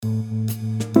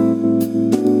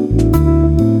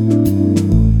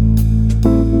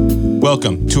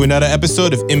Welcome to another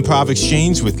episode of Improv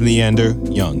Exchange with Leander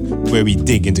Young, where we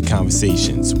dig into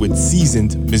conversations with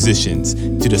seasoned musicians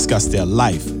to discuss their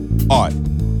life, art,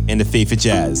 and the faith of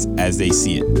jazz as they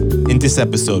see it. In this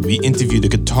episode, we interview the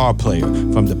guitar player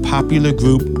from the popular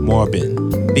group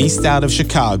Marbin, based out of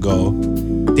Chicago,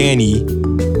 Danny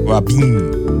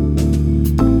Rabin.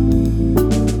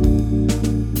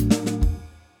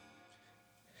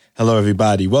 Hello,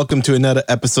 everybody. Welcome to another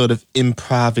episode of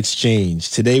Improv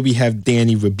Exchange. Today we have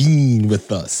Danny Rabin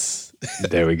with us.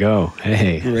 There we go.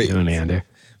 Hey, how you doing, Leander?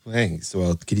 Thanks.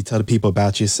 Well, can you tell the people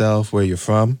about yourself, where you're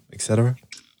from, etc.?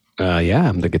 Yeah,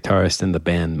 I'm the guitarist in the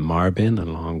band Marbin,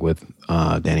 along with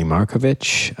Danny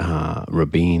Markovich,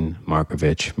 Rabin,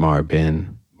 Markovich,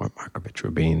 Marbin, or Markovich,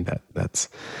 Rabin.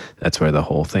 That's where the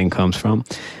whole thing comes from.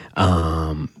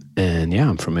 And yeah,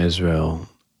 I'm from Israel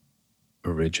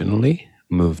originally.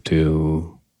 Moved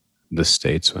to the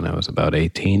States when I was about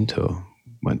 18,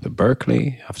 went to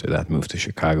Berkeley. After that, moved to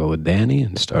Chicago with Danny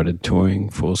and started touring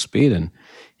full speed. And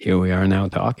here we are now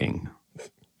talking.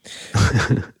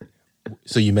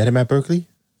 So you met him at Berkeley?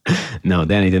 No,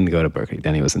 Danny didn't go to Berkeley.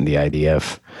 Danny was in the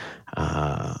IDF,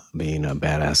 being a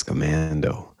badass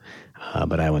commando.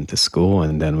 But I went to school,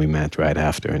 and then we met right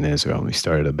after in Israel, and we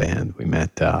started a band. We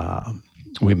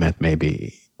met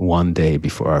maybe one day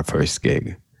before our first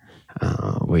gig.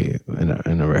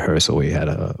 In a rehearsal, we had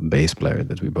a bass player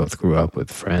that we both grew up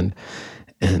with, friend,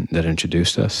 and that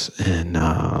introduced us. And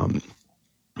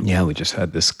yeah, we just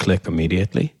had this click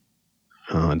immediately.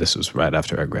 This was right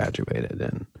after I graduated,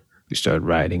 and we started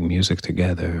writing music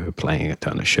together, playing a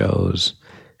ton of shows,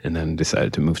 and then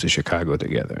decided to move to Chicago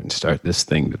together and start this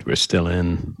thing that we're still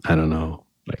in, I don't know,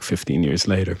 like 15 years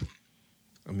later.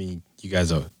 I mean, you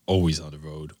guys are always on the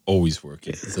road, always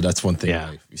working. So that's one thing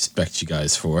I respect you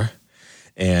guys for.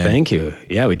 And thank you.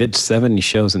 Yeah, we did 70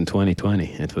 shows in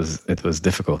 2020. It was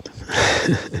difficult.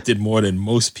 Did more than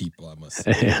most people, I must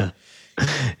say.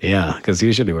 Yeah, because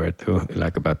usually we're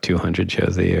at about 200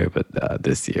 shows a year, but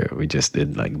this year we just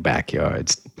did like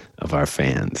backyards of our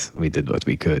fans. We did what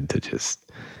we could to just,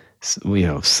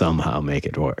 somehow make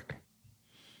it work.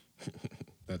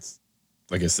 That's,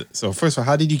 like I said. So first of all,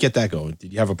 how did you get that going?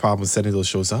 Did you have a problem setting those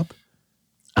shows up?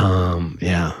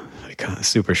 Yeah, like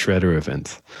super shredder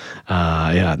events.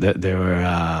 There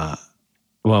were.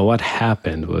 Well, what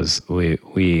happened was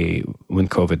we when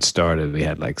COVID started, we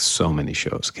had like so many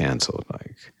shows canceled.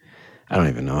 Like I don't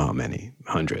even know how many,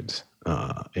 hundreds.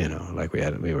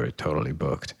 We were totally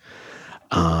booked.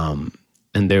 And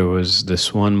there was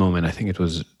this one moment, I think it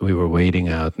was, we were waiting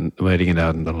it out in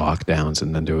the lockdowns,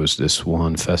 and then there was this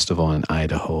one festival in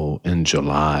Idaho in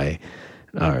July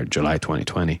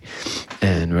 2020,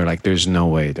 and we're like, there's no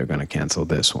way they're going to cancel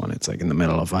this one. It's like in the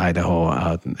middle of Idaho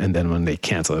out, and then when they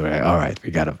cancel it, we're like, all right,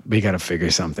 we gotta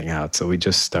figure something out. So we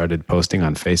just started posting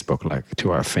on Facebook, like,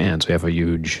 to our fans. We have a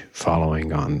huge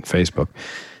following on Facebook,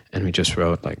 and we just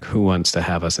wrote like, who wants to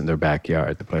have us in their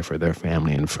backyard to play for their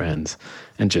family and friends,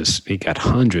 and we got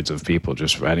hundreds of people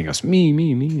just writing us, me,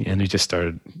 and we just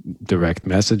started direct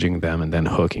messaging them and then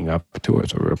hooking up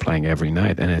tours where we were playing every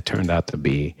night, and it turned out to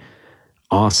be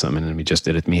awesome. And then we just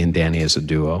did it, me and Danny as a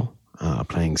duo,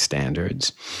 playing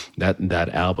standards. That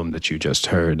album that you just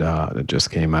heard that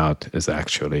just came out is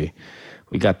actually,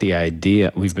 we got the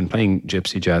idea. We've been playing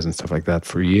gypsy jazz and stuff like that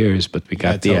for years, but we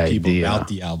got the idea about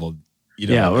the album.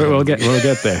 We'll get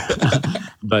there.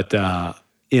 But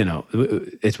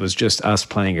it was just us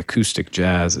playing acoustic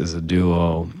jazz as a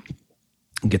duo,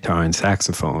 guitar and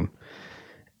saxophone.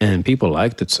 And people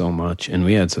liked it so much, and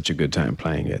we had such a good time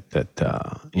playing it that,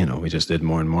 we just did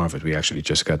more and more of it. We actually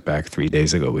just got back 3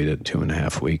 days ago. We did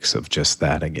 2.5 weeks of just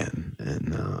that again.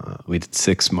 And we did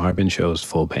 6 Marbin shows,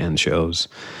 full band shows,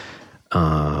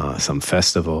 some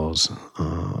festivals.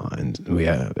 And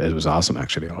it was awesome,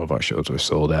 actually. All of our shows were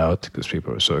sold out because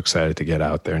people were so excited to get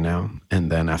out there now.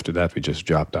 And then after that, we just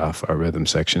dropped off our rhythm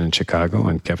section in Chicago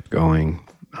and kept going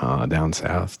down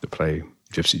south to play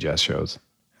gypsy jazz shows.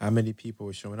 How many people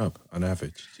were showing up on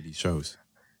average to these shows?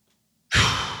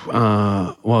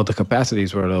 Well, the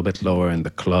capacities were a little bit lower in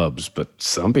the clubs, but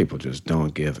some people just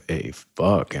don't give a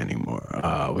fuck anymore.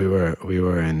 We were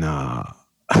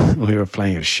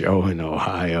playing a show in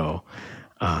Ohio,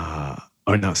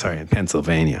 in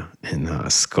Pennsylvania, in I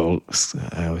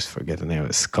always forget the name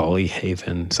of it, Scully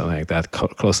Haven, something like that,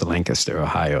 close to Lancaster,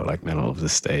 Ohio, like middle of the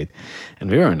state. And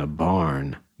we were in a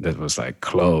barn that was like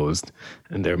closed,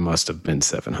 and there must have been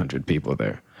 700 people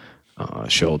there,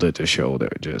 shoulder to shoulder,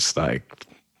 just like,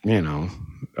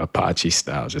 Apache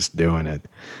style, just doing it.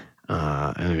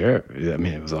 And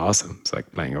it was awesome. It's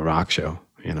like playing a rock show,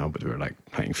 but we were like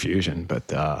playing fusion, but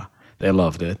they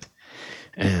loved it.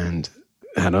 And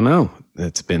I don't know.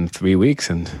 It's been 3 weeks,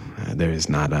 and there's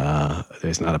not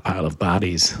a pile of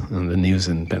bodies on the news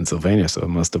in Pennsylvania, so it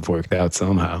must have worked out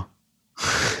somehow.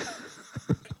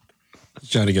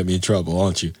 Trying to get me in trouble,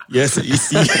 aren't you? Yes, you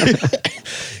see.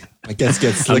 I guess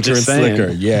get slicker and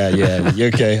slicker. Yeah. You're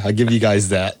okay. I'll give you guys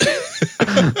that.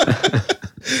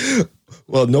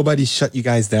 Well, nobody shut you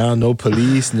guys down. No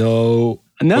police. No.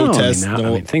 Protests, I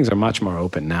mean, things are much more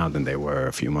open now than they were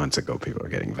a few months ago. People are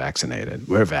getting vaccinated.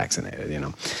 We're vaccinated,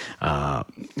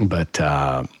 but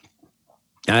I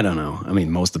don't know. I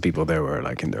mean, most of the people there were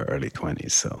like in their early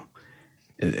 20s, so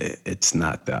it's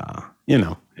not.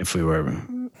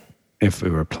 If we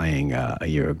were playing a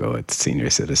year ago at senior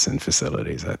citizen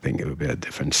facilities, I think it would be a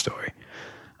different story.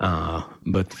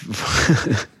 But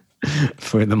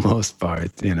for the most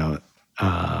part, now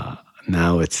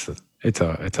it's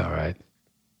all right.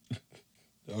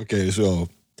 Okay, so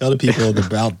tell the people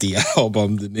about the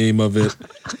album, the name of it,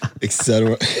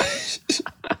 etc.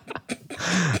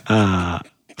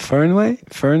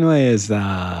 Fernweh is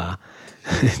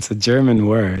it's a German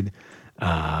word.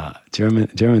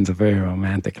 German's a very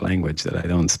romantic language that I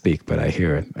don't speak, but I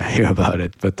hear about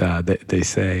it. But they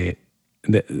say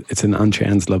that it's an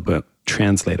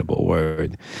untranslatable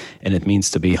word, and it means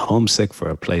to be homesick for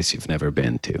a place you've never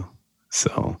been to.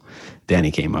 So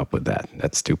Danny came up with that.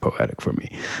 That's too poetic for me.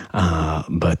 I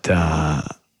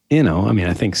mean,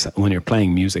 I think when you're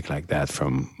playing music like that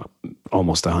from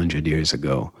almost 100 years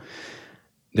ago,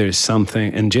 there's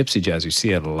something, in gypsy jazz, you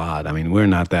see it a lot. I mean, we're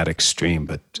not that extreme,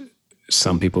 but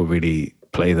some people really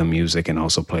play the music and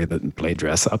also play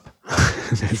dress up.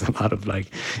 There's a lot of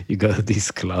you go to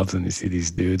these clubs and you see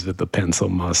these dudes with the pencil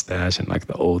mustache and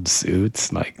the old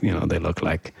suits. They look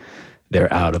like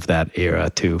they're out of that era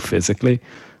too physically.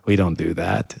 We don't do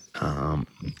that. I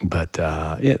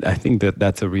think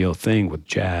that's a real thing with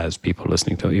jazz. People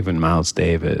listening to even Miles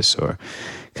Davis or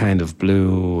kind of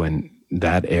blue and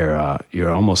that era,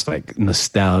 you're almost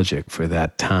nostalgic for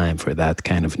that time, for that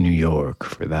kind of New York,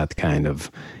 for that kind of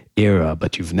era,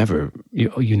 but you've never,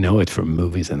 you know it from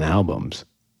movies and albums.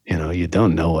 You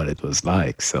don't know what it was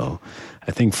like. So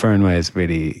I think Fernweh is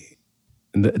really,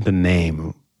 the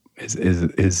name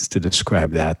is to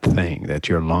describe that thing that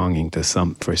you're longing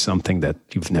for something that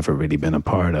you've never really been a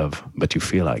part of, but you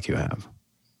feel like you have.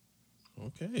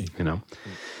 Okay.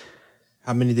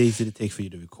 How many days did it take for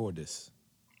you to record this?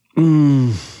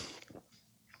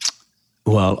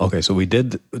 Well, okay, so we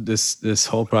did this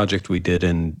whole project we did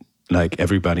in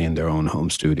everybody in their own home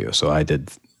studio. So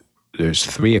there's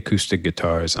 3 acoustic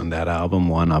guitars on that album,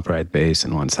 1 upright bass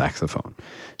and 1 saxophone.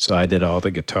 So I did all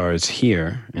the guitars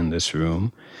here in this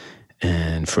room.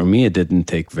 And for me, it didn't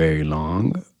take very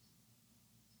long.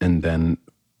 And then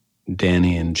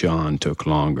Danny and John took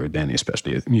longer. Danny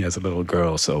especially, he has a little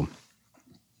girl. So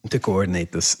to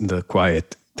coordinate the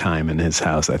quiet time in his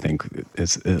house, I think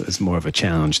is more of a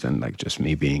challenge than just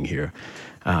me being here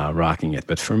rocking it.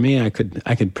 But for me, I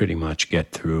could pretty much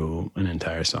get through an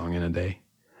entire song in a day.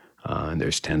 And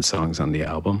there's 10 songs on the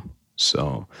album.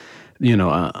 So,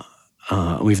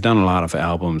 we've done a lot of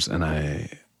albums, and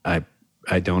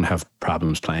I don't have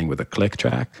problems playing with a click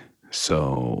track.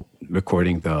 So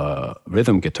recording the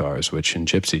rhythm guitars, which in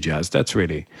gypsy jazz, that's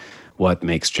really what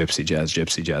makes gypsy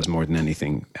jazz more than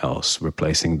anything else.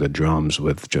 Replacing the drums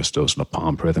with just those La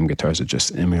Pompe rhythm guitars that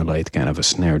just emulate kind of a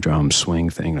snare drum swing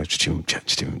thing, that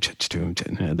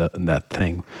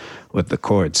thing with the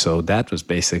chords. So that was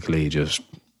basically just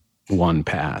one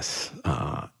pass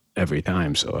every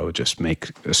time. So I would just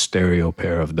make a stereo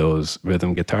pair of those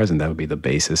rhythm guitars, and that would be the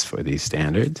basis for these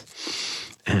standards.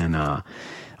 And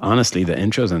honestly, the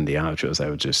intros and the outros, I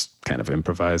would just kind of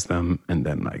improvise them and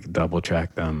then double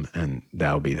track them, and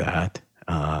that would be that.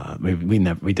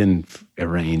 We didn't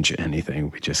arrange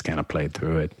anything. We just kind of played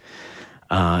through it.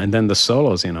 And then the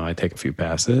solos, I take a few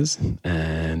passes,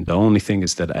 and the only thing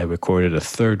is that I recorded a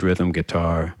 3rd rhythm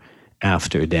guitar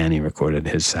after Danny recorded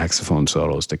his saxophone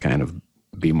solos to kind of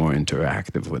be more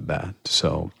interactive with that.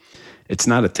 So it's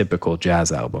not a typical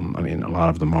jazz album. I mean, a lot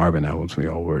of the Marvin albums, we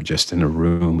all were just in a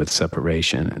room with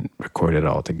separation and recorded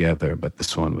all together, but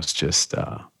this one was just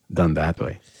done that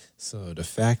way. So the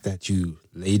fact that you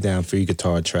laid down 3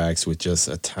 guitar tracks with just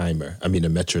a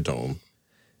metronome,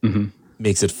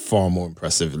 makes it far more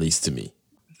impressive, at least to me,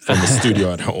 from the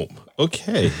studio at home.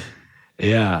 Okay.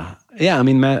 Yeah. I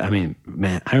mean,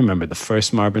 man, I remember the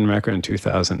first Marvin record in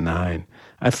 2009.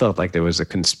 I felt like there was a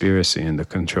conspiracy in the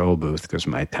control booth because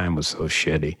my time was so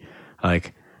shitty.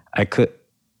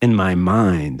 In my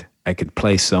mind, I could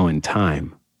play so in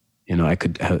time. I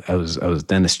was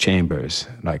Dennis Chambers,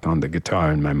 on the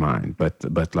guitar in my mind.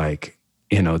 But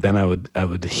then I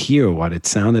would hear what it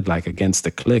sounded like against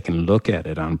the click and look at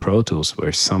it on Pro Tools,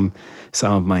 where some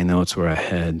of my notes were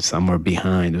ahead, some were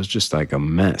behind. It was just like a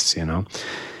mess,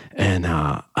 And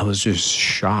I was just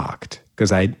shocked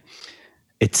because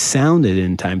it sounded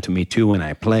in time to me too when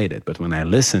I played it, but when I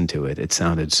listened to it, it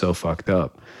sounded so fucked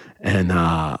up. And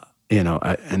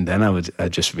and then I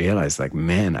just realized, like,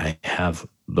 man, I have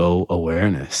low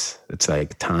awareness. It's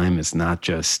like time is not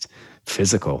just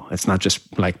physical. It's not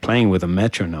just like playing with a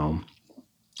metronome.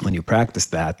 When you practice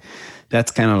that,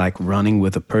 that's kind of like running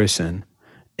with a person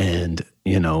and,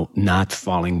 not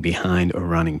falling behind or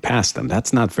running past them.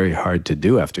 That's not very hard to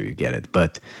do after you get it.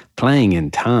 But playing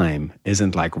in time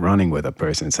isn't like running with a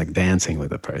person. It's like dancing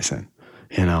with a person,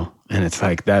 And it's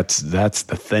like, that's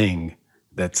the thing.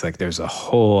 That's like, there's a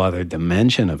whole other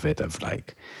dimension of it, of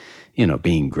like,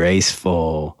 being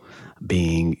graceful,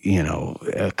 being,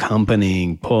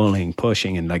 accompanying, pulling,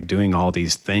 pushing, and like doing all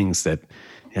these things that,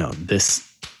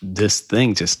 this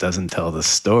thing just doesn't tell the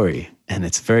story. And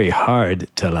it's very hard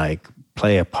to like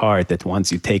play a part that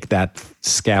once you take that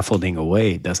scaffolding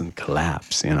away, it doesn't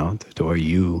collapse, to where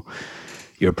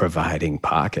you're providing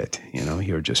pocket,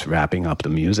 you're just wrapping up the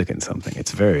music in something.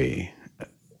 It's very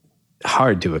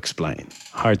hard to explain,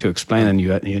 and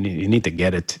you need to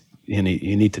get it. You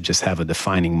need to just have a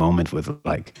defining moment with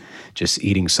like just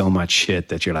eating so much shit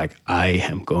that you're like, I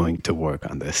am going to work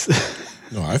on this.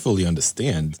 No, I fully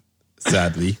understand,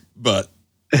 sadly, but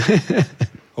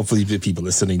hopefully the people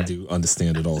listening do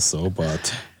understand it also.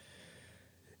 But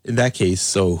in that case,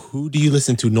 so who do you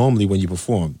listen to normally when you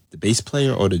perform? The bass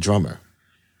player or the drummer?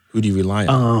 Who do you rely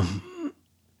on?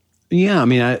 Yeah, I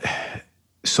mean,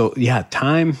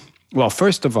 time. Well,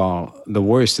 first of all, the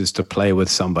worst is to play with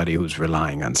somebody who's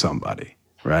relying on somebody,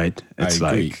 right? It's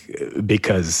like,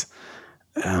 because,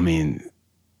 I mean,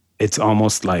 it's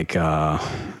almost like,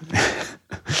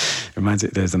 reminds me,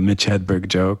 there's a Mitch Hedberg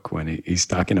joke when he's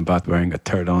talking about wearing a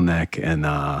turtleneck and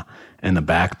a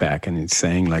backpack, and he's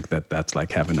saying like that's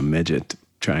like having a midget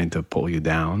trying to pull you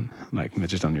down, like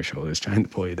midget on your shoulders trying to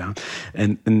pull you down.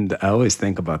 And I always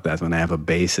think about that when I have a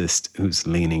bassist who's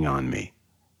leaning on me,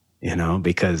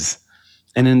 because,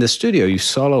 and in the studio, you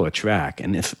solo a track,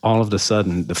 and if all of a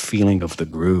sudden the feeling of the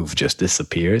groove just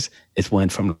disappears, it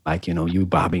went from like, you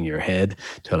bobbing your head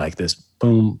to like this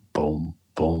boom, boom,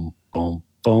 boom, boom,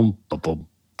 boom, boom, boom,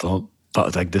 boom,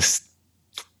 like this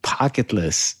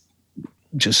pocketless,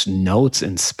 just notes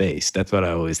in space. That's what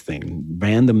I always think.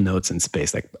 Random notes in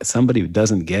space, like somebody who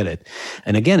doesn't get it.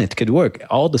 And again, it could work.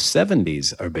 All the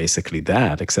 70s are basically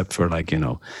that, except for like,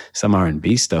 some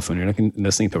R&B stuff. When you're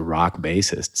listening to rock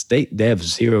bassists, they have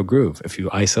zero groove. If you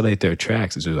isolate their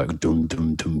tracks, it's just like doom,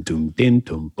 doom, doom, doom, din,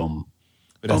 doom, boom.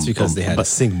 But that's because they had to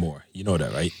sing more. You know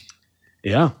that, right?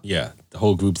 Yeah. Yeah. The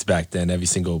whole groups back then, every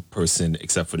single person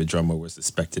except for the drummer was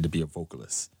expected to be a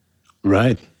vocalist.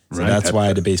 Right. So that's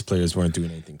why the bass players weren't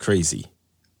doing anything crazy.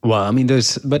 Well, I mean, you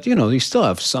still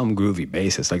have some groovy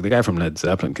bassists. Like the guy from Led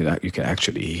Zeppelin, you can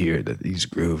actually hear that he's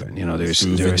grooving. There's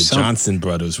the Johnson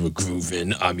brothers were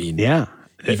grooving. I mean, yeah,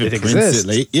 even it exists.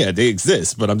 They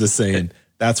exist. But I'm just saying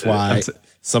that's why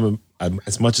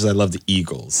as much as I love the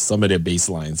Eagles, some of their bass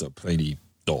lines are pretty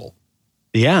dull.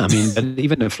 Yeah, I mean, but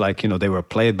even if like, they were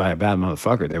played by a bad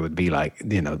motherfucker, they would be like,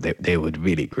 they would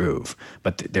really groove,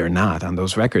 but they're not on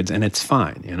those records, and it's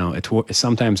fine.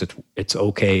 Sometimes it's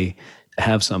okay to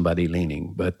have somebody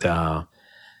leaning, but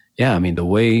yeah, I mean, the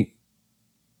way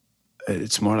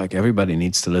it's more like everybody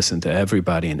needs to listen to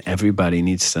everybody, and everybody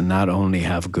needs to not only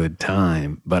have good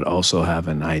time, but also have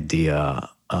an idea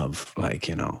of like,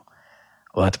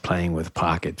 what playing with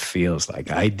pocket feels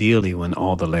like. Ideally, when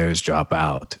all the layers drop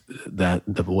out, that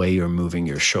the way you're moving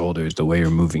your shoulders, the way you're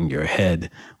moving your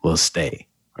head will stay,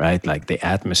 right? Like the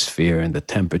atmosphere and the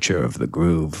temperature of the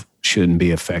groove shouldn't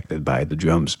be affected by the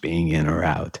drums being in or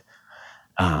out.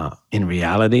 In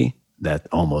reality, that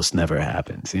almost never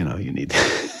happens. You need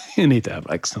you need to have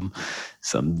like some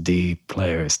deep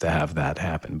players to have that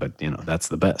happen, but that's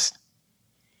the best.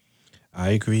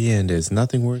 I agree, and there's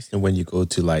nothing worse than when you go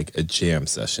to like a jam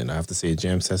session. I have to say a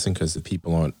jam session because the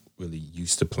people aren't really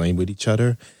used to playing with each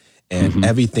other, and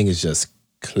everything is just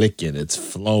clicking, it's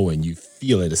flowing, you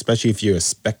feel it, especially if you're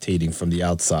spectating from the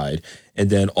outside, and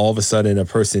then all of a sudden a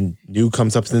person new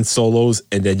comes up and solos,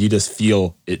 and then you just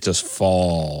feel it just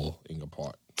fall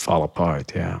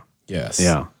apart. Yeah. Yes.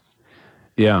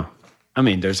 Yeah. I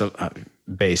mean, there's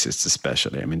bassists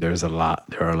especially. I mean, there are a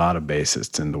lot of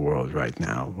bassists in the world right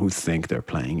now who think they're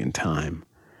playing in time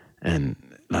and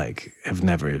like have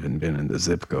never even been in the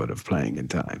zip code of playing in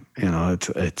time.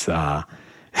 It's I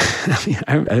mean,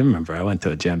 I remember I went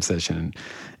to a jam session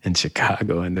in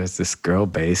Chicago, and there's this girl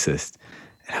bassist,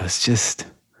 And I was just,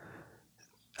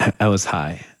 I was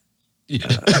high Yeah.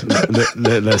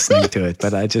 listening to it.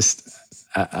 But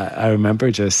I remember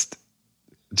just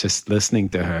listening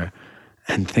to her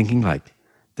and thinking like,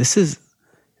 this is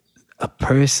a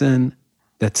person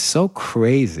that's so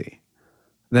crazy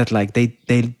that like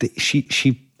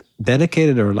she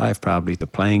dedicated her life probably to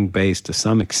playing bass to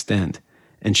some extent,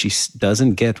 and she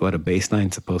doesn't get what a bass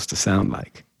line's supposed to sound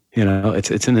like. You know,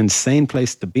 it's an insane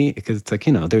place to be, because it's like,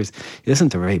 you know, it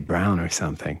isn't a Ray Brown or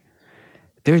something.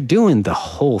 They're doing the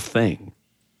whole thing.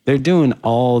 They're doing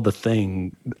all the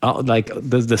thing, like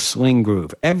the swing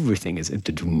groove. Everything is.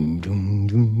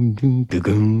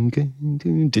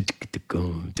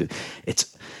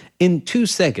 It's in 2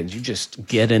 seconds. You just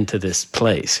get into this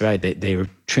place, right? They're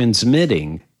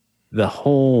transmitting the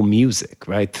whole music,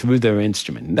 right, through their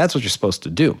instrument, and that's what you're supposed to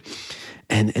do.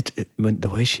 And when the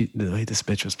way this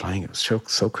bitch was playing, it was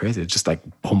so crazy. It's just like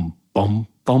boom, boom,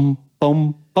 boom,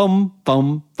 boom, boom,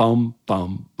 boom, boom,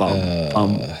 boom,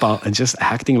 boom, boom, and just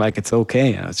acting like it's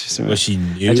okay. And I was just, Was she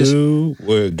new?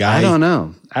 Or a guy? I don't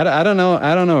know. I don't know.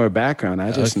 I don't know her background.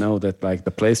 I just know that like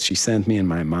the place she sent me in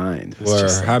my mind. Or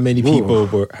how many people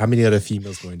were? How many other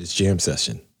females were in this jam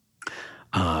session?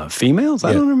 Females?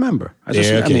 I don't remember.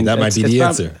 That might be the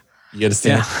answer. You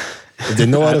understand? Yeah. If there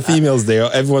are no other females there,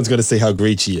 everyone's going to say how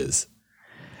great she is.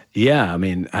 Yeah, I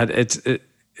mean,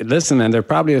 listen, and there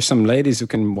probably are some ladies who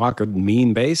can walk a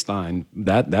mean bass line.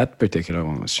 That particular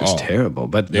one was just terrible.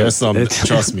 But there's some.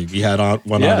 Trust me, we had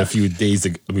one on a few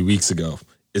weeks ago.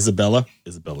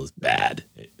 Isabella's bad.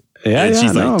 Yeah, and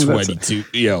she's like 22.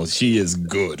 Yo, she is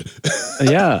good.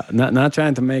 Yeah, not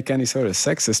trying to make any sort of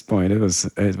sexist point. It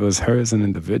was her as an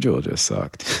individual just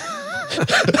sucked.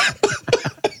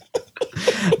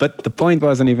 But the point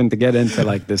wasn't even to get into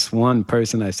like this one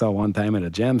person I saw one time at a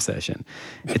jam session.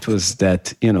 It was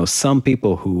that, you know, some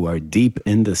people who are deep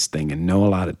in this thing and know a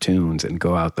lot of tunes and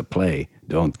go out to play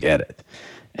don't get it.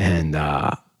 And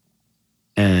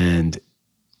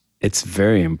it's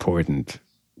very important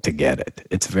to get it.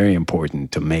 It's very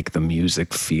important to make the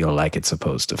music feel like it's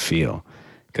supposed to feel,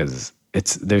 because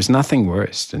there's nothing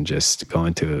worse than just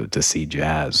going to see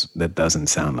jazz that doesn't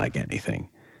sound like anything.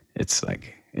 It's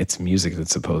like, it's music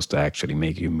that's supposed to actually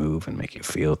make you move and make you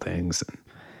feel things. And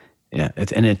yeah,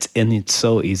 it's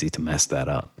so easy to mess that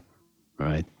up,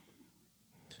 right?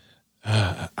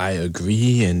 I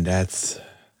agree, and that's,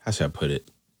 how should I put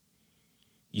it?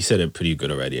 You said it pretty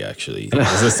good already, actually.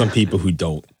 There's just some people who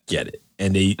don't get it,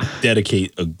 and they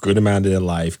dedicate a good amount of their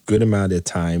life, good amount of their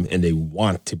time, and they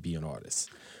want to be an artist.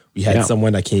 We had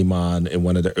someone that came on in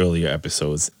one of the earlier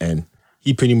episodes, and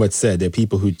he pretty much said there are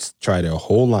people who try their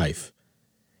whole life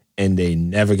and they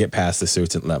never get past a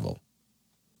certain level.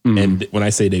 Mm-hmm. And when I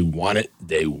say they want it,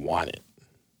 they want it.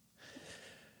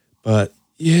 But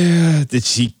yeah,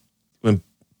 when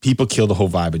people kill the whole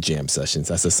vibe of jam sessions,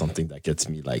 that's just something that gets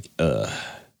me like,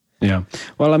 Yeah.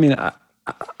 Well, I mean,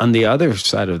 on the other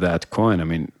side of that coin, I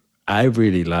mean, I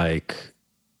really like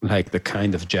the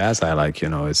kind of jazz I like, you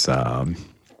know, is, I'm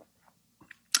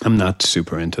not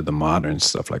super into the modern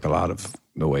stuff. Like a lot of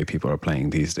the way people are playing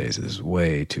these days is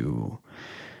way too,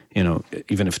 you know,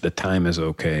 even if the time is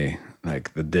okay,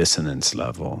 like the dissonance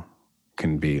level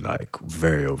can be like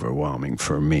very overwhelming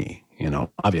for me. You know,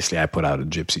 obviously I put out a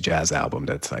gypsy jazz album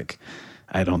that's like,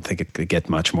 I don't think it could get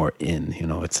much more in, you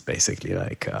know, it's basically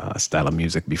like a style of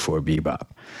music before bebop.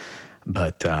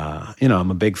 But, you know,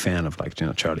 I'm a big fan of like, you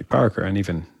know, Charlie Parker, and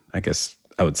even, I guess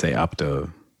I would say up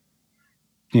to,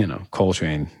 you know,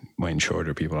 Coltrane, Wayne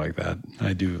Shorter, people like that.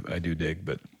 I do dig,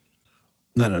 but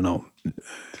I don't know.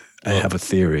 I have a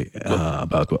theory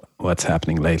about what's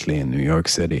happening lately in New York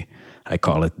City. I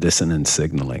call it dissonant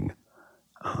signaling.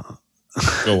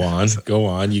 Go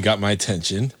on. You got my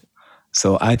attention.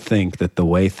 So I think that the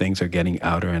way things are getting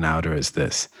outer and outer is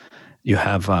this. You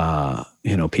have,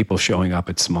 you know, people showing up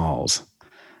at Smalls,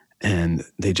 and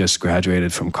they just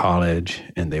graduated from college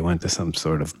and they went to some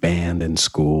sort of band in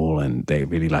school, and they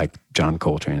really liked John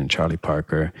Coltrane and Charlie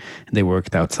Parker, and they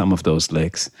worked out some of those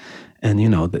licks. And, you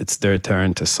know, it's their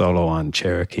turn to solo on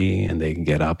Cherokee, and they can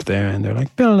get up there and they're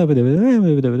like, and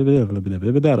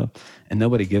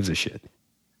nobody gives a shit.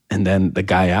 And then the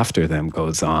guy after them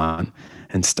goes on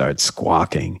and starts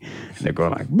squawking, and they're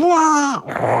going like, blah,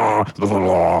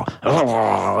 blah,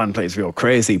 blah, and plays real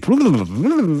crazy,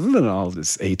 and all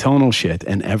this atonal shit,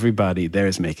 and everybody there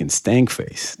is making stank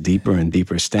face, deeper and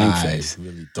deeper stank face. I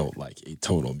really don't like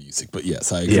atonal music, but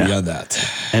yes, I agree on that.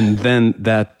 And then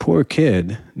that poor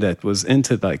kid that was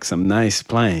into like some nice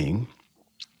playing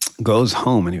goes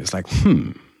home, and he was like,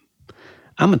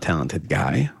 I'm a talented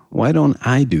guy. Why don't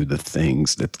I do the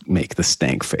things that make the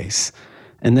stank face?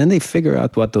 And then they figure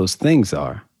out what those things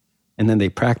are. And then they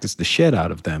practice the shit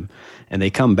out of them. And they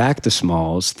come back to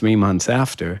Smalls 3 months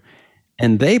after,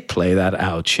 and they play that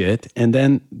out shit. And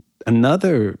then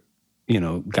another,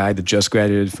 guy that just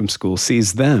graduated from school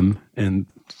sees them. And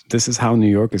this is how New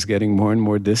York is getting more and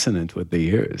more dissonant with the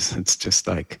years. It's just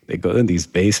like they go in these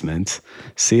basements,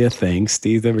 see a thing,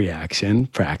 see the reaction,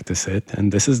 practice it.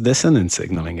 And this is dissonance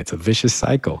signaling. It's a vicious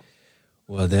cycle.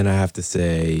 Well, then I have to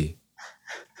say,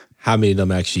 how many of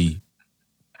them actually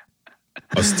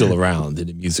are still around in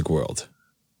the music world?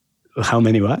 How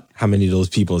many what? How many of those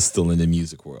people are still in the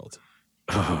music world?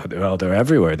 Oh, they're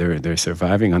everywhere. They're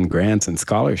surviving on grants and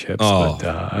scholarships. Oh. But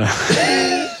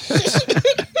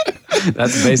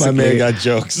that's basically... My man got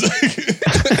jokes.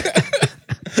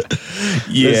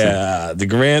 Yeah, the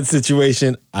grant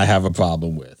situation, I have a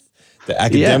problem with. The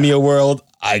academia world,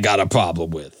 I got a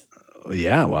problem with.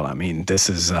 Yeah, well, I mean, this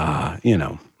is,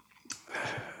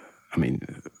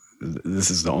 this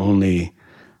is the only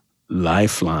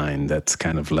lifeline that's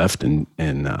kind of left in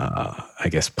I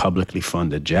guess, publicly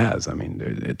funded jazz. I mean,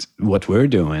 it's what we're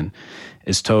doing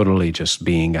is totally just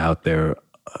being out there,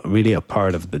 really a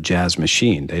part of the jazz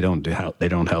machine. They don't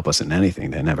help us in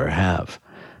anything. They never have.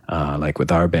 Like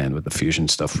with our band, with the fusion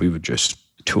stuff, we would just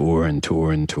tour and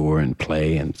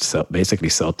play and basically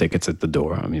sell tickets at the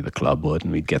door. I mean, the club would,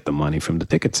 and we'd get the money from the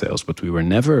ticket sales. But we were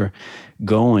never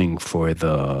going for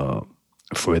the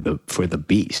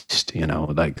beast.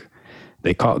 Like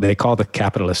they call the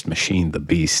capitalist machine the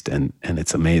beast, and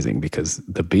it's amazing because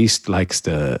the beast likes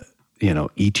to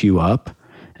eat you up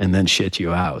and then shit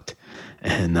you out.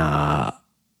 And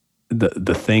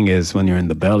the thing is, when you're in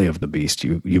the belly of the beast,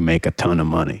 you make a ton of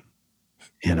money.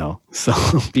 So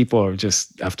people are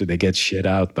just, after they get shit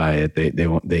out by it,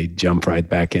 they jump right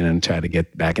back in and try to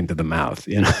get back into the mouth,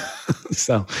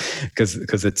 So,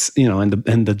 because it's,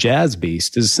 and the jazz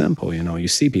beast is simple, you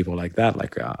see people like that,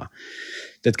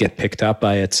 that get picked up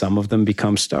by it. Some of them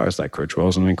become stars, like Kurt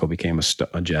Rosenwinkel became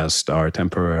a jazz star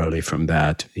temporarily from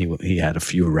that. He had a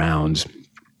few rounds.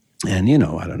 And, I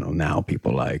don't know, now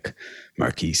people like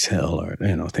Marquise Hill or,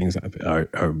 things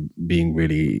are being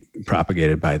really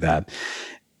propagated by that.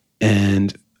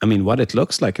 And I mean, what it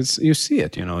looks like is you see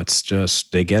it, it's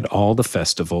just they get all the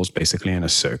festivals basically in a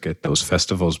circuit. Those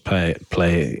festivals play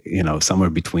somewhere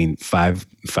between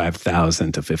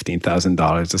 $5,000 to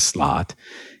 $15,000 a slot.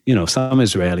 Some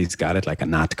Israelis got it, like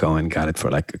Anat Cohen got it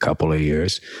for like a couple of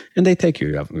years. And they take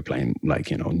you up. We're playing like,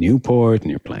 Newport,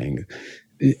 and you're playing...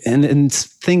 And it's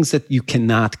things that you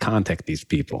cannot contact these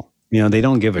people. They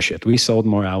don't give a shit. We sold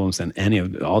more albums than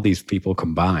all these people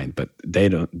combined, but they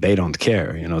don't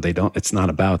care. They don't. It's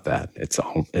not about that.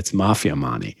 It's mafia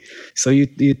money. So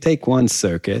you take one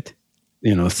circuit,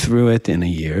 through it in a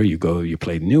year. You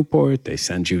play Newport. They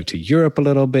send you to Europe a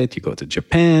little bit. You go to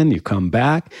Japan. You come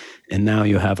back, and now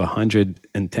you have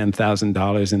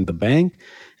 $110,000 in the bank.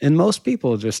 And most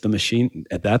people, just the machine,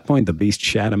 at that point, the beast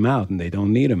shat them out and they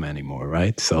don't need them anymore,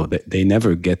 right? So they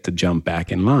never get to jump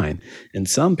back in line. And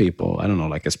some people, I don't know,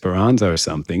 like Esperanza or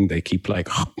something, they keep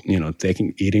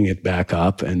eating it back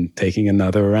up and taking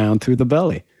another round through the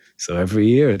belly. So every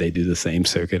year they do the same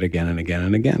circuit again and again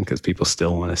and again because people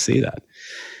still want to see that.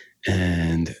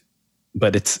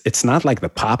 But it's not like the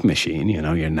pop machine,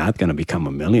 you're not going to become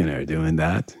a millionaire doing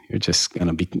that. You're just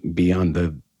going to be on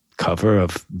the cover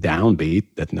of Downbeat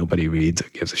that nobody reads or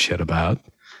gives a shit about.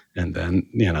 And then,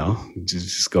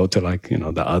 just go to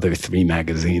the other 3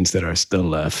 magazines that are still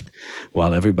left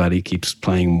while everybody keeps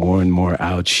playing more and more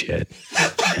out shit.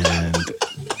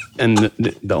 And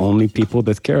the only people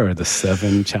that care are the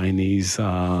 7 Chinese,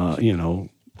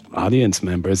 audience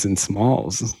members in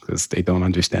Smalls because they don't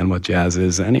understand what jazz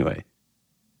is anyway.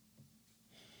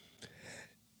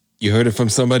 You heard it from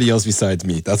somebody else besides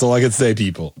me. That's all I can say,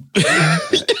 people.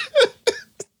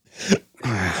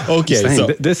 Okay, so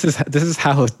this is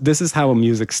how a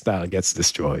music style gets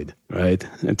destroyed, right?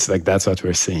 It's like that's what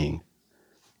we're seeing.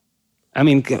 I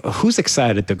mean, who's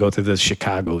excited to go to the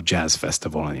Chicago Jazz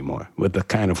Festival anymore with the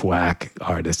kind of whack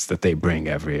artists that they bring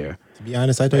every year? To be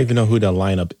honest, I don't even know who the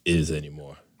lineup is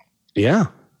anymore. Yeah,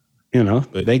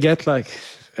 they get I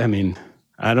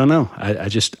don't know.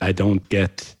 I don't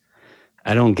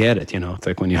get it. It's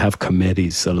like when you have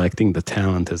committees selecting the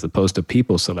talent as opposed to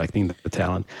people selecting the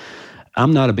talent.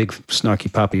 I'm not a big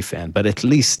Snarky Puppy fan, but at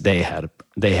least they had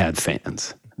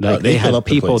fans. They had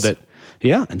people and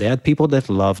they had people that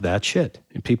love that shit.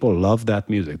 And people love that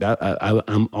music.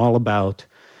 I'm all about,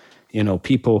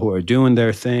 people who are doing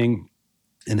their thing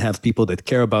and have people that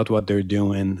care about what they're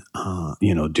doing,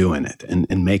 doing it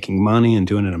and making money and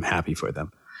doing it. I'm happy for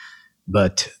them.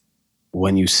 But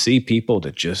when you see people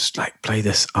that just play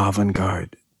this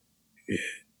avant-garde,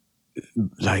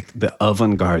 like the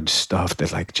avant-garde stuff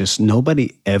that like just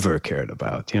nobody ever cared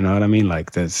about. You know what I mean?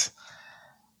 Like there's,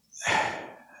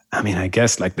 I mean, I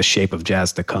guess like The Shape of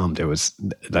Jazz to Come, there was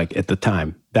like at the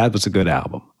time, that was a good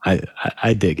album.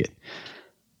 I dig it.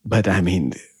 But I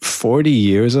mean, 40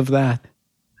 years of that,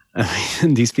 I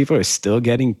mean, these people are still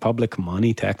getting public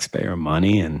money, taxpayer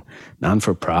money, and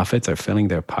non-for-profits are filling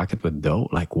their pocket with dough.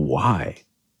 Like, why?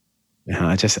 You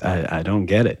know, I don't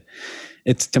get it.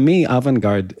 It's, to me,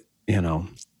 avant-garde, you know,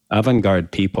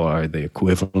 avant-garde people are the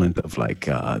equivalent of like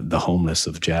the homeless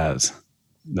of jazz.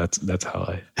 That's how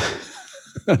I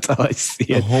that's how I see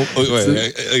it.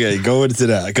 Okay, go into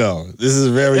that. Go. This is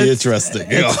very interesting.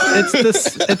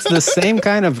 It's the same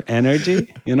kind of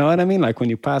energy. You know what I mean? Like when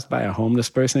you pass by a homeless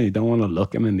person, you don't want to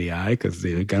look them in the eye because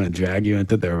they're gonna drag you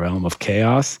into their realm of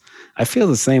chaos. I feel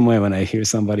the same way when I hear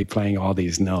somebody playing all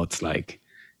these notes. Like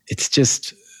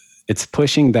it's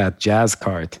pushing that jazz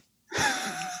cart.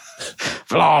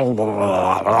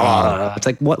 It's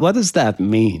like, what does that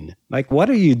mean? Like, what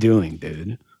are you doing,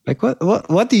 dude? Like,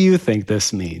 what do you think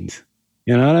this means?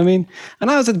 You know what I mean? And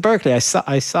I was at Berkeley. I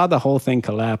saw the whole thing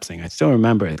collapsing. I still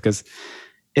remember it because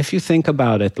if you think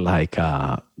about it, like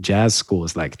jazz school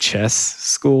is like chess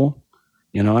school.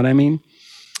 You know what I mean?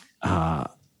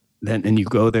 And you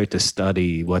go there to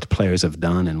study what players have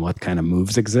done and what kind of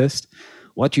moves exist.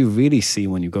 What you really see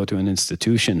when you go to an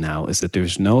institution now is that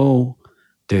there's no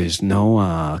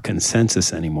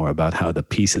consensus anymore about how the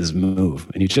pieces move.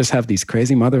 And you just have these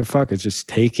crazy motherfuckers just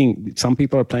taking, some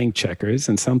people are playing checkers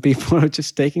and some people are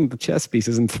just taking the chess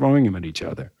pieces and throwing them at each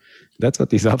other. That's what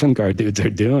these avant-garde dudes are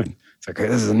doing. It's like, hey,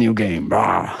 this is a new game.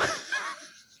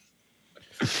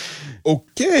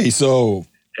 Okay, so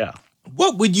yeah.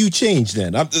 What would you change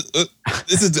then?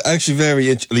 This is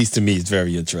actually at least to me, it's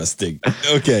very interesting.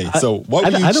 Okay, so what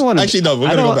would you... We're going to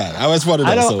go back. I just want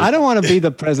to know. I don't want to be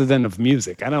the president of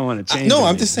music. I don't want to change No,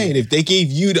 I'm just saying, if they gave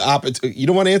you the opportunity... You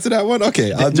don't want to answer that one?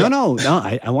 Okay. No,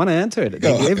 I want to answer it. They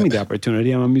gave me the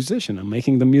opportunity. I'm a musician. I'm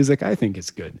making the music I think is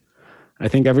good. I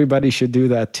think everybody should do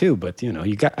that too. But, you know,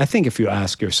 I think if you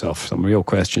ask yourself some real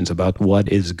questions about what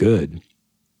is good,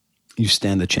 you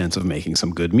stand a chance of making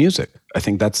some good music. I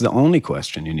think that's the only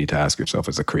question you need to ask yourself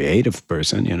as a creative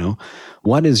person, you know.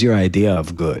 What is your idea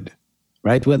of good,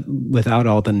 right? Without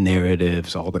all the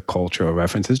narratives, all the cultural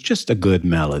references, just a good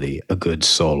melody, a good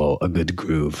solo, a good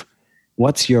groove.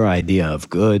 What's your idea of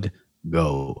good?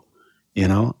 Go, you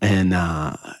know? And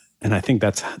I think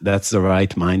that's the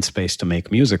right mind space to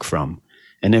make music from.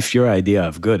 And if your idea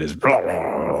of good is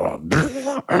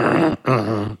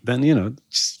then, you know,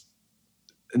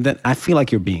 then I feel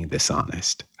like you're being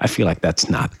dishonest. I feel like that's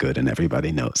not good and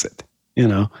everybody knows it. You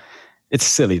know, it's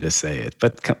silly to say it,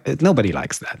 but nobody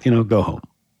likes that. You know, go home.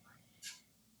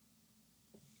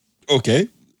 Okay.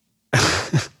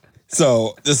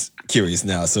 So just curious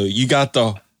now. So you got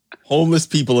the homeless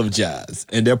people of jazz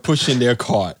and they're pushing their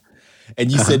cart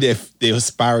and you said if they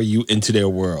aspire you into their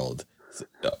world. So,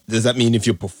 does that mean if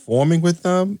you're performing with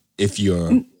them, if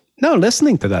you're... No,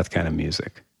 listening to that kind of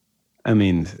music. I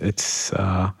mean, it's.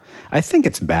 I think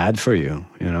it's bad for you.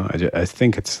 You know, I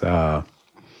think it's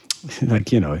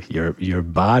like, you know, your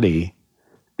body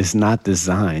is not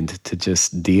designed to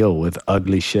just deal with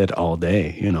ugly shit all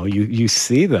day. You know, you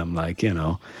see them like, you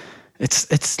know,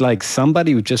 it's like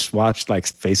somebody who just watched like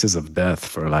Faces of Death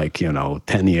for like, you know,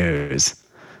 10 years.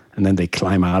 And then they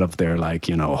climb out of their like,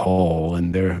 you know, hole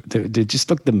and they just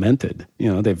look demented. You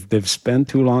know, they've spent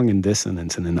too long in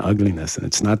dissonance and in ugliness, and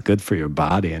it's not good for your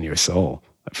body and your soul.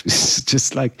 It's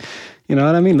just like, you know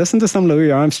what I mean? Listen to some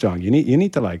Louis Armstrong. You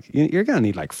need to like, you're gonna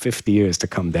need like 50 years to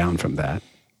come down from that.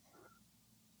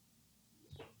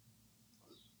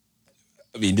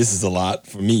 I mean, this is a lot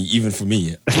for me, even for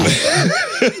me.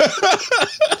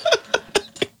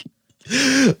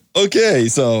 Okay,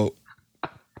 so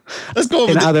let's go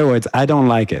over In other words, I don't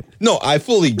like it. No, I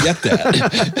fully get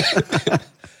that.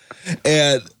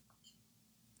 And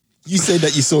you say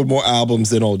that you sold more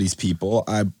albums than all these people.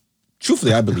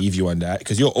 Truthfully, I believe you on that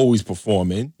because you're always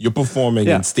performing. You're performing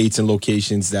in states and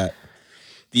locations that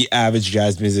the average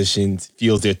jazz musician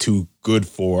feels they're too good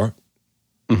for.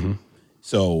 Mm-hmm.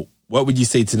 So what would you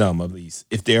say to them, at least?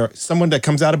 If they're someone that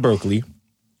comes out of Berkeley,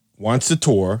 wants to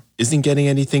tour, isn't getting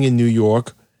anything in New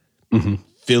York,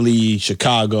 Philly,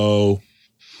 Chicago,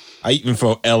 I even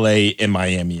throw LA and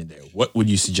Miami in there. What would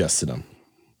you suggest to them?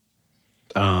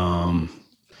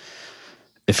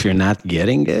 If you're not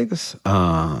getting gigs,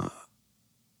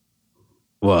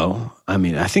 well, I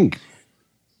mean, I think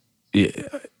you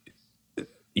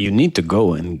need to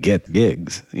go and get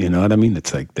gigs. You know what I mean?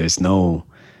 It's like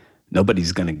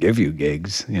nobody's going to give you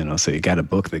gigs, you know, so you got to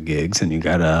book the gigs and you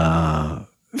got to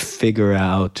figure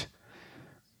out,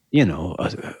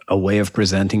 a way of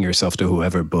presenting yourself to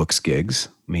whoever books gigs,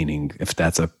 meaning if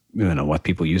that's what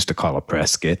people used to call a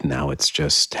press kit, now it's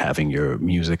just having your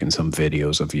music and some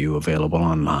videos of you available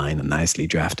online, a nicely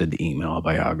drafted email, a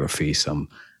biography, some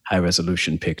high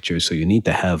resolution pictures. So you need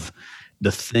to have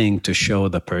the thing to show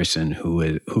the person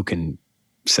who can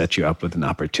set you up with an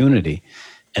opportunity.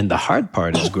 And the hard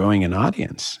part is growing an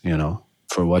audience,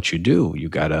 for what you do. You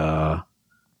gotta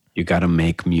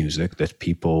make music that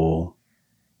people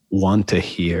want to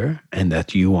hear and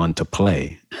that you want to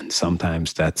play. And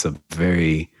sometimes that's a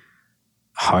very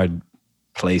hard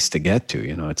place to get to.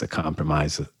 It's a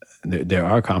compromise. There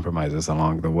are compromises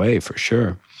along the way for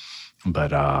sure.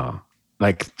 But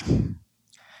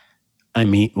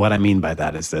what I mean by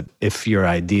that is that if your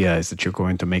idea is that you're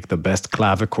going to make the best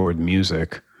clavichord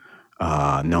music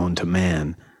known to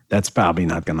man, that's probably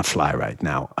not going to fly right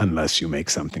now unless you make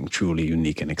something truly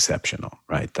unique and exceptional,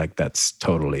 right? Like that's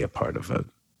totally a part of a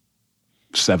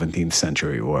 17th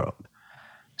century world.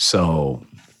 So,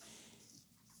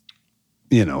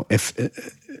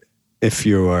 if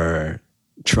you are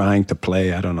trying to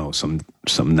play, I don't know, some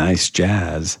nice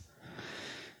jazz,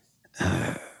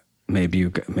 maybe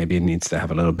it needs to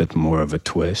have a little bit more of a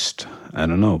twist. I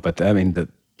don't know, but I mean,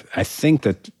 I think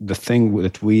that the thing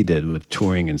that we did with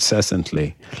touring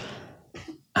incessantly,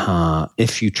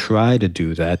 if you try to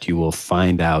do that, you will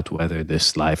find out whether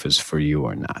this life is for you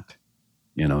or not.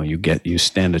 You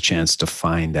stand a chance to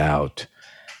find out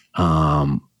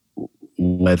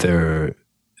whether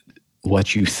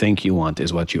what you think you want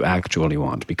is what you actually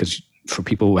want. Because for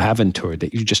people who haven't toured,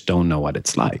 you just don't know what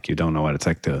it's like. You don't know what it's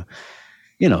like to,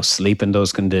 sleep in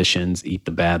those conditions, eat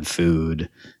the bad food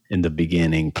in the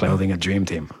beginning, playing a dream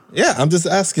team. Yeah, I'm just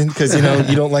asking because,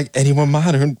 you don't like any more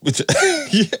modern. Which,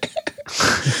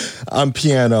 on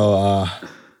piano,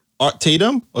 Art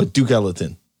Tatum or Duke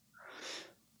Ellington?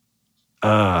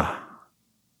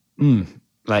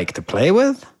 Like to play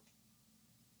with?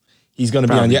 He's going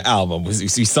to be on your album. We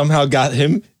somehow got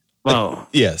him. Oh.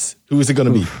 Yes. Who is it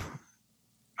going to be?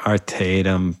 Art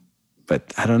Tatum.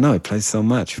 But I don't know. He plays so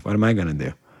much. What am I going to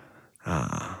do?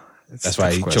 That's why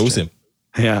I chose him.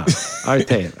 Yeah. Art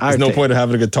Tatum. There's no point of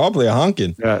having a guitar player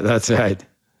honking. Yeah, that's right.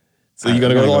 So you're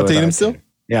going to go to Art Tatum still?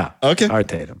 Yeah. Okay. Art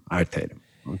Tatum. I'll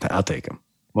take him.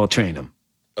 We'll train him.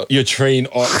 You're trained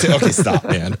okay, stop,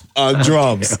 man.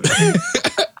 Drums.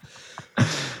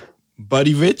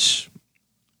 Buddy Rich,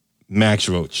 Max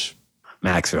Roach.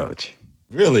 Max Roach.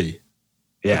 Really?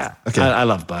 Yeah. Okay. I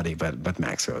love Buddy, but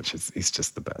Max Roach, he's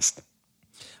just the best.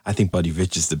 I think Buddy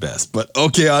Rich is the best. But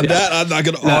okay, on that, I'm not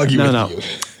going to argue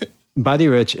with you. Buddy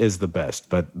Rich is the best,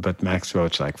 but Max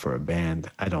Roach, like for a band,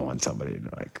 I don't want somebody to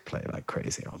like play like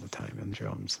crazy all the time in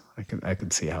drums. I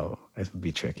could see how it would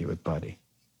be tricky with Buddy.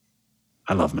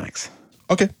 I love Max.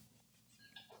 Okay.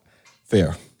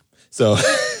 Fair. So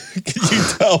can you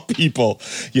tell people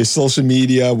your social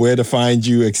media, where to find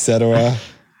you, etc.?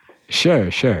 Sure.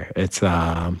 It's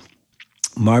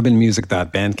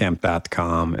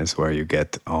marbinmusic.bandcamp.com is where you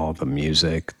get all the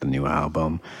music, the new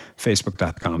album.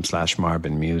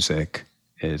 Facebook.com/marbinmusic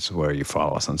is where you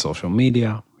follow us on social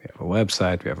media. We have a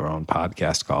website. We have our own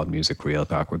podcast called Music Real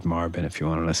Talk with Marbin if you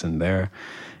want to listen there.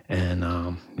 And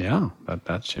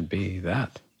that should be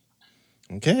that.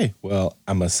 Okay. Well,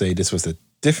 I must say this was a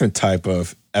different type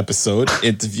of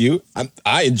interview.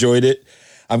 I enjoyed it.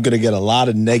 I'm going to get a lot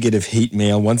of negative hate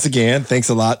mail once again. Thanks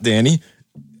a lot, Danny.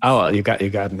 Oh, well, you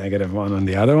got negative one on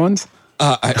the other ones?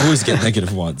 I always get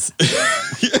negative ones.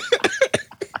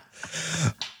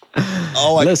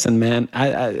 Listen, man,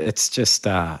 it's just,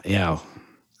 I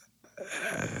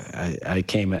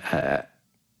came,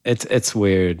 it's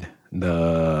weird.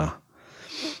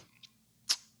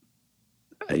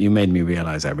 You made me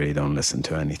realize I really don't listen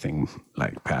to anything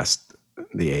like past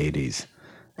the 80s.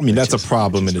 I mean, that's a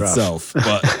problem in itself,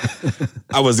 but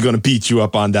I was going to beat you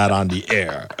up on that on the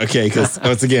air, okay? Because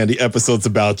once again, the episode's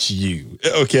about you,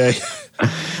 okay?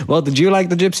 Well, did you like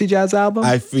the Gypsy Jazz album?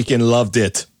 I freaking loved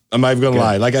it. I'm not even going to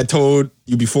lie. Like I told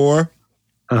you before,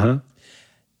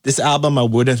 this album I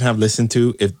wouldn't have listened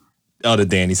to if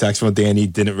Danny, Saxophone Danny,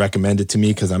 didn't recommend it to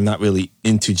me because I'm not really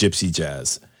into Gypsy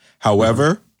Jazz.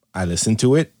 However, I listened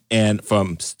to it, and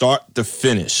from start to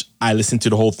finish, I listened to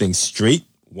the whole thing straight,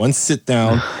 one sit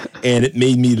down, and it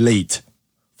made me late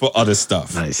for other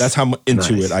stuff. Nice. That's how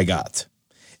into it I got.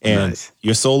 And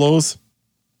your solos,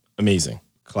 amazing.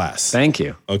 Class. Thank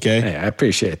you. Okay? Hey, I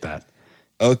appreciate that.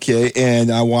 Okay,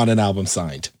 and I want an album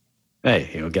signed. Hey,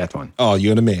 you'll get one. Oh,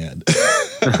 you're the man.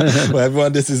 Well,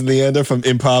 everyone, this is Leander from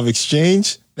Improv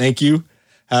Exchange. Thank you.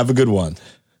 Have a good one.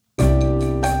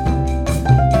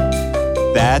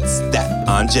 That's that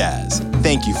on jazz.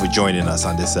 Thank you for joining us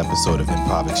on this episode of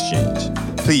Improv Exchange.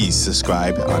 Please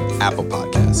subscribe on Apple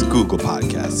Podcasts, Google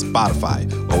Podcasts, Spotify,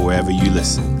 or wherever you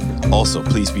listen. Also,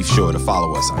 please be sure to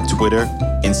follow us on Twitter,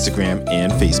 Instagram,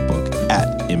 and Facebook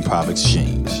at Improv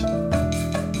Exchange.